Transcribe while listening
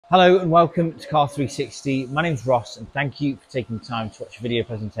Hello and welcome to Car 360. My name's Ross and thank you for taking the time to watch a video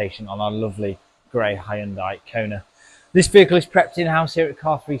presentation on our lovely grey Hyundai Kona. This vehicle is prepped in-house here at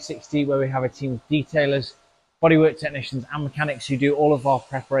Car 360, where we have a team of detailers, bodywork technicians and mechanics who do all of our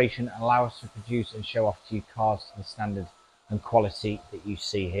preparation and allow us to produce and show off to you cars to the standard and quality that you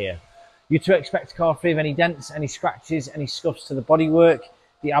see here. You're to expect a car free of any dents, any scratches, any scuffs to the bodywork,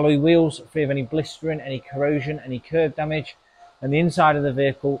 the alloy wheels free of any blistering, any corrosion, any curb damage, and the inside of the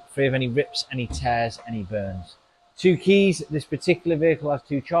vehicle free of any rips, any tears, any burns. 2 keys. This particular vehicle has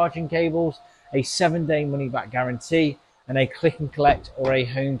 2 charging cables, a 7-day money back guarantee, and a click and collect or a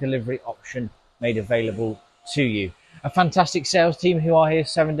home delivery option made available to you. A fantastic sales team who are here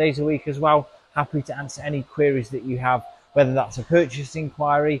 7 days a week as well, happy to answer any queries that you have, whether that's a purchase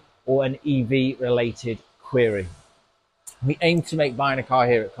inquiry or an EV related query. We aim to make buying a car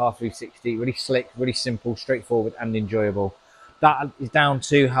here at Car 360 really slick, really simple, straightforward and enjoyable. That is down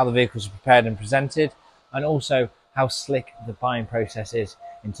to how the vehicles are prepared and presented, and also how slick the buying process is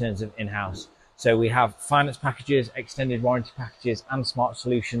in terms of in-house. So we have finance packages, extended warranty packages and smart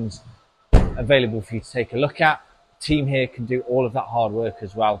solutions available for you to take a look at. The team here can do all of that hard work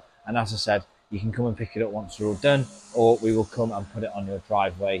as well, and as I said, you can come and pick it up once we're all done, or we will come and put it on your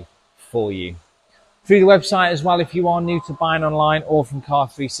driveway for you. Through the website as well, if you are new to buying online or from Car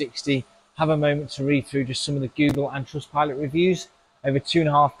 360, have a moment to read through just some of the Google and Trustpilot reviews. Over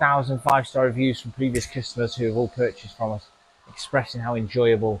 2,500 5-star reviews from previous customers who have all purchased from us, expressing how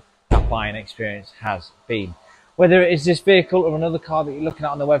enjoyable that buying experience has been. Whether it is this vehicle or another car that you're looking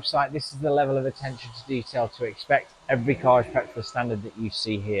at on the website, this is the level of attention to detail to expect. Every car is prepped for the standard that you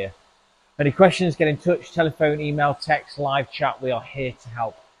see here. Any questions, get in touch, telephone, email, text, live chat. We are here to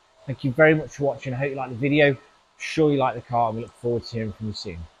help. Thank you very much for watching. I hope you like the video. I'm sure you like the car and we look forward to hearing from you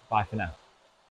soon. Bye for now.